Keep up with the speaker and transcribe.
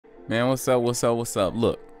Man, what's up? What's up? What's up?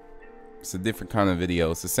 Look, it's a different kind of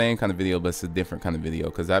video. It's the same kind of video, but it's a different kind of video.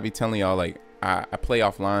 Because I be telling y'all, like, I play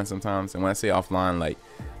offline sometimes. And when I say offline, like,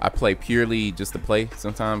 I play purely just to play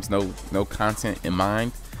sometimes. No content in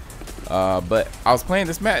mind. But I was playing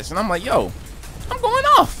this match, and I'm like, yo, I'm going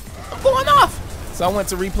off. I'm going off. So I went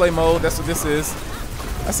to replay mode. That's what this is.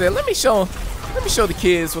 I said, let me show the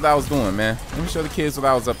kids what I was doing, man. Let me show the kids what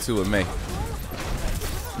I was up to with MEI.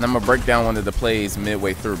 And I'm gonna break down one of the plays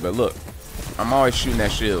midway through. But look, I'm always shooting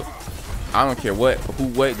that shield. I don't care what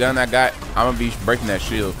gun I got. I'm gonna be breaking that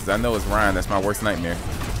shield because I know it's Ryan. That's my worst nightmare.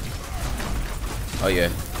 Oh yeah,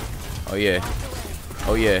 oh yeah,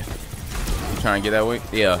 oh yeah. You trying to get that way?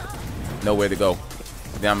 Yeah. Nowhere to go.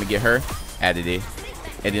 Then I'm gonna get her out of there,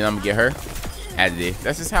 and then I'm gonna get her out of there.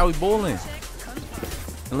 That's just how we bowling.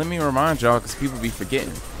 And let me remind y'all, because people be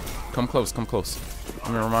forgetting. Come close, come close.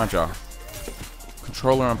 Let me remind y'all.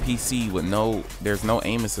 Controller on PC with there's no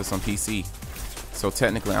aim assist on PC. So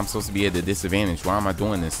technically, I'm supposed to be at a disadvantage. Why am I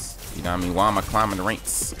doing this? You know what I mean? Why am I climbing the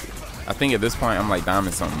ranks? I think at this point, I'm like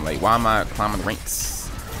diamond something. Like, why am I climbing the ranks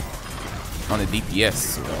on a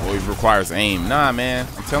DPS? Oh, it requires aim. Nah, man.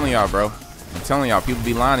 I'm telling y'all, bro. I'm telling y'all. People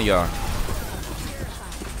be lying to y'all.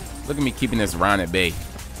 Look at me keeping this Ryan at bay.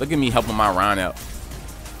 Look at me helping my Ryan out.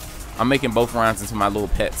 I'm making both Ryans into my little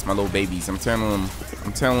pets, my little babies. I'm telling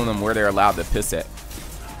them where they're allowed to piss at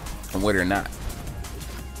and where they're not.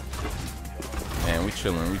 Man, we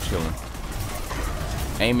chilling, we chilling.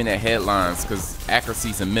 Aiming at headlines, because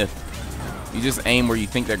accuracy's a myth. You just aim where you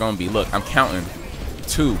think they're gonna be. Look, I'm counting.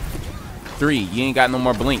 2, 3. You ain't got no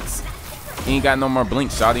more blinks. You ain't got no more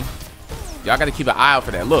blinks, shawty. Y'all gotta keep an eye out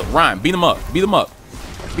for that. Look, Ryan, beat him up. Beat him up.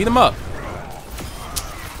 Beat him up.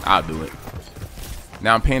 I'll do it.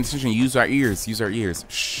 Now I'm paying attention. Use our ears. Use our ears.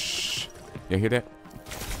 Shh. Y'all hear that?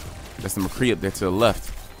 That's the McCree up there to the left.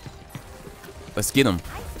 Let's get him.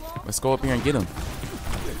 Let's go up here and get him.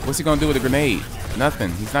 What's he gonna do with a grenade? Nothing.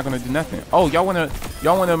 He's not gonna do nothing. Oh, y'all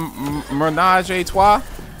wanna menage a trois?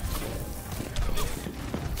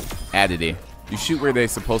 Out of there. You shoot where they're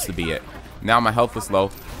supposed to be at. Now my health is low.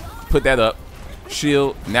 Put that up.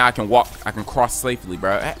 Shield. Now I can walk. I can cross safely,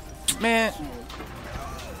 bro. Man.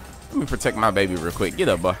 Let me protect my baby real quick. Get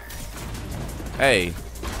up, bro. Hey.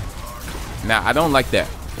 Now, I don't like that.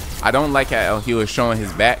 I don't like how he was showing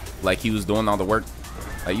his back like he was doing all the work.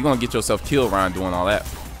 Like, you gonna get yourself killed, Ryan, doing all that.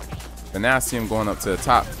 But now I see him going up to the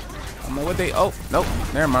top. I'm like, what they... Oh, nope.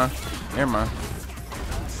 Never mind. Never mind.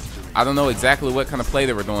 I don't know exactly what kind of play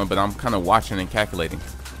they were doing, but I'm kind of watching and calculating.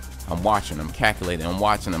 I'm watching. I'm calculating. I'm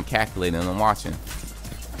watching. I'm calculating. I'm watching.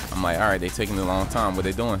 I'm like, all right, they taking a long time. What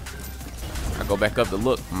they doing? I go back up to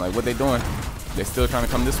look. I'm like, what they doing? They're still trying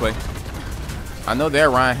to come this way. I know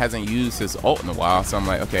their Ryan hasn't used his ult in a while, so I'm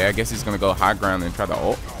like, okay, I guess he's gonna go high ground and try to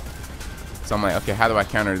ult. So I'm like, okay, how do I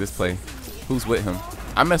counter this play? Who's with him?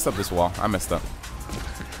 I messed up this wall. I messed up.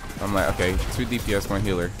 I'm like, okay, 2 DPS, 1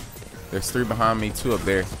 healer. There's 3 behind me, 2 up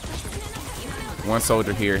there. 1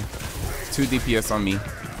 soldier here. 2 DPS on me.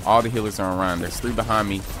 All the healers are on Ryan. There's 3 behind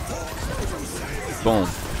me. Boom.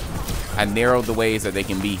 I narrowed the ways that they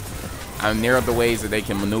can be. I narrowed the ways that they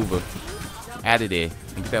can maneuver. Out of there.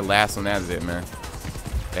 And get that last one out of there, man.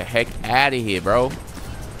 The heck out of here, bro.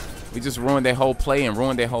 We just ruined their whole play and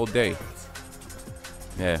ruined their whole day.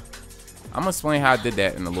 Yeah. I'm gonna explain how I did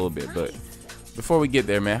that in a little bit, but before we get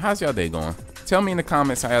there, man, how's y'all day going? Tell me in the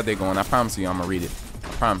comments how y'all day going. I promise you I'm gonna read it. I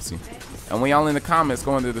promise you. And when y'all in the comments,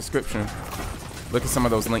 go in the description. Look at some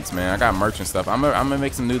of those links, man. I got merch and stuff. I'm gonna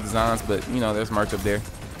make some new designs, but you know, there's merch up there.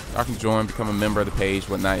 Y'all can join, become a member of the page,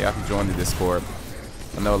 whatnot. Y'all can join the Discord.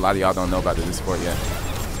 I know a lot of y'all don't know about the Discord yet.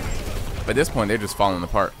 But at this point, they're just falling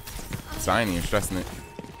apart. So I ain't even stressing it.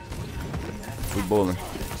 We bulling.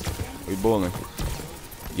 We bulling.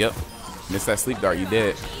 Yep. Missed that sleep dart, you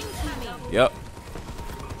dead. Yep.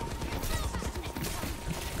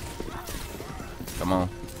 Come on.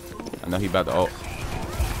 I know he about to ult.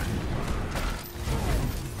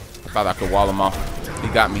 I thought I could wall him off. He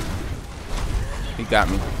got me. He got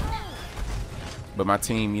me. But my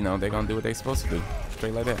team, you know, they're gonna do what they're supposed to do.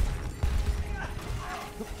 Straight like that.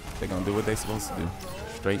 They're gonna do what they're supposed to do.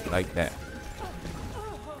 Straight like that.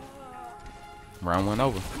 Round 1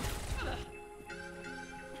 over.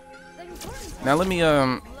 Now let me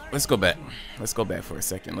let's go back. Let's go back for a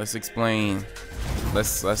second. Let's explain.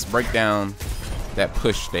 Let's break down that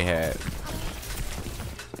push they had.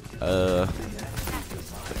 Was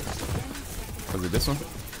it this one?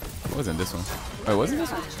 It wasn't this one. Oh, was it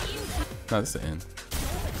this one? No, this is the end.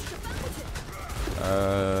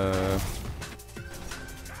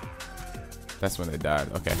 That's when they died.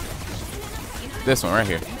 Okay. This one right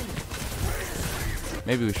here.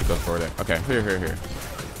 Maybe we should go for that. Okay, here.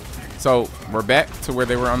 So we're back to where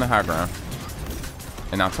they were on the high ground.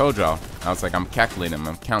 And I told y'all, I was like, I'm calculating,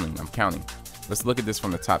 I'm counting. Let's look at this from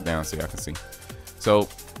the top down so y'all can see. So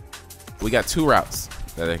we got 2 routes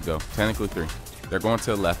that they can go, technically 3. They're going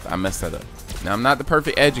to the left. I messed that up. Now, I'm not the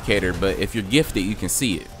perfect educator, but if you're gifted, you can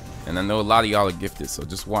see it. And I know a lot of y'all are gifted, so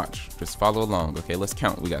just watch. Just follow along, okay? Let's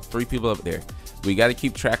count. We got 3 people up there. We got to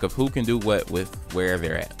keep track of who can do what with where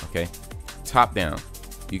they're at, okay? Top down.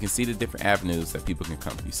 You can see the different avenues that people can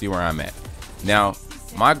come. You see where I'm at. Now,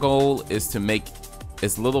 my goal is to make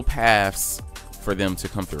as little paths for them to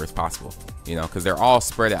come through as possible, you know, because they're all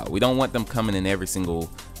spread out. We don't want them coming in every single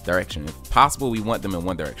direction. If possible, we want them in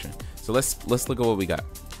one direction. So let's look at what we got.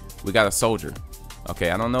 We got a soldier.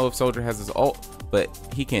 Okay, I don't know if soldier has his ult, but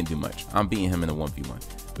he can't do much. I'm beating him in a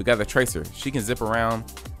 1v1. We got a tracer. She can zip around.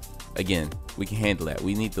 Again, we can handle that.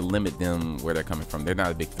 We need to limit them where they're coming from. They're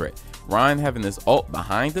not a big threat. Ryan having this ult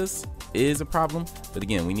behind us is a problem, but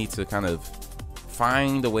again, we need to kind of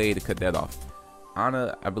find a way to cut that off.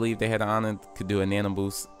 Ana, I believe they had Ana could do a nano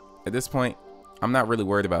boost. At this point, I'm not really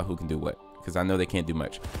worried about who can do what, because I know they can't do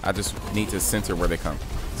much. I just need to center where they come.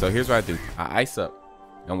 So here's what I do. I ice up.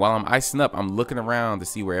 And while I'm icing up, I'm looking around to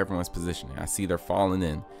see where everyone's positioning. I see they're falling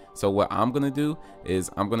in. So what I'm going to do is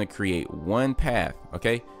I'm going to create one path,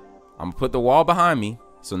 okay? I'm going to put the wall behind me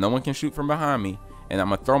so no one can shoot from behind me. And I'm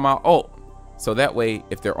going to throw my ult. So that way,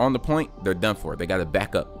 if they're on the point, they're done for. They got to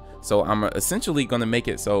back up. So I'm essentially going to make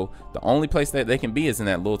it so the only place that they can be is in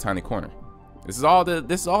that little tiny corner. This is all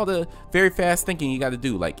the very fast thinking you got to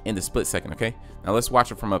do, like in the split second, okay? Now let's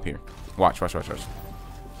watch it from up here. Watch.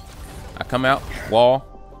 I come out, wall.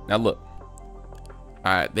 Now look.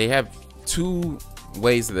 They have 2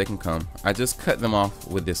 ways that they can come. I just cut them off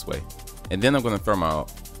with this way. And then I'm going to throw my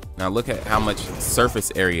ult. Now look at how much surface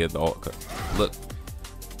area the ult cut. Look.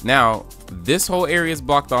 Now, this whole area is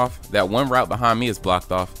blocked off. That one route behind me is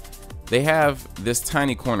blocked off. They have this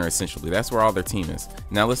tiny corner, essentially. That's where all their team is.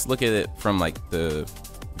 Now let's look at it from like the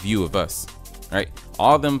view of us, right?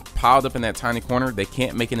 All of them piled up in that tiny corner. They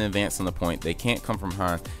can't make an advance on the point. They can't come from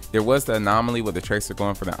behind. There was the anomaly with the tracer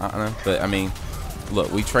going for the Ana, but I mean,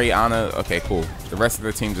 look, we trade Ana. Okay, cool. The rest of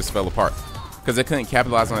their team just fell apart because they couldn't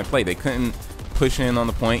capitalize on their play. They couldn't push in on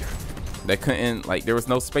the point. They couldn't, like, there was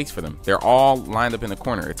no space for them. They're all lined up in the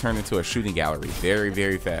corner. It turned into a shooting gallery very,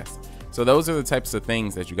 very fast. So those are the types of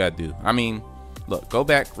things that you got to do. I mean, look, go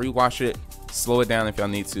back, rewatch it, slow it down if y'all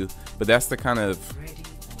need to. But that's the kind of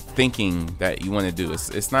thinking that you want to do.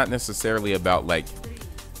 It's not necessarily about like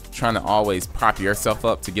trying to always prop yourself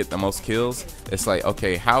up to get the most kills. It's like,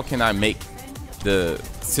 okay, how can I make the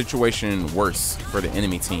situation worse for the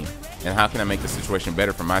enemy team? And how can I make the situation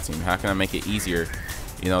better for my team? How can I make it easier?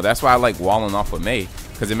 You know, that's why I like walling off with MEI,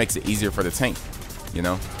 because it makes it easier for the tank, you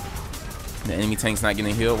know? The enemy tank's not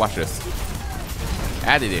getting healed. Watch this.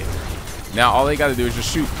 Added it. Now all they got to do is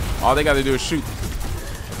just shoot. All they got to do is shoot.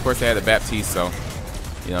 Of course, they had a Baptiste, so,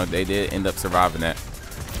 you know, they did end up surviving that.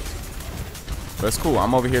 But it's cool.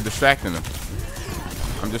 I'm over here distracting them.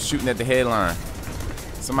 I'm just shooting at the headline.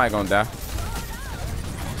 Somebody gonna die.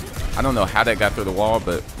 I don't know how that got through the wall,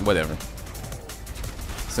 but whatever.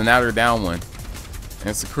 So now they're down 1. And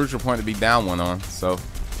it's a crucial point to be down 1 on, so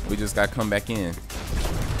we just got to come back in.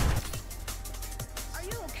 Are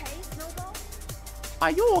you okay, Snowball? Are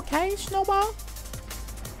you okay, Snowball?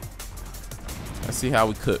 Let's see how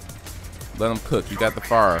we cook. Let him cook. He got the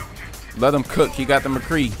fire. Let him cook. He got the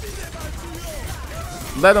McCree.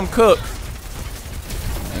 Let him cook.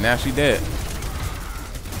 And now she dead.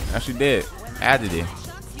 Now she dead. Added it.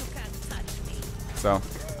 So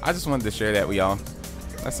I just wanted to share that with y'all.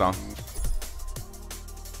 That's all.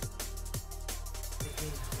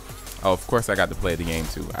 Oh, of course I got to play the game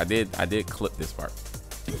too. I did clip this part.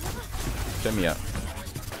 Check me out.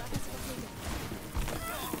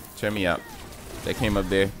 Check me out. They came up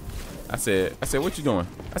there. I said, what you doing?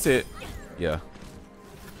 I said, yeah.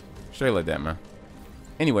 Straight like that, man.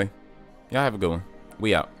 Anyway, y'all have a good one.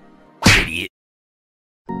 We out. Idiot.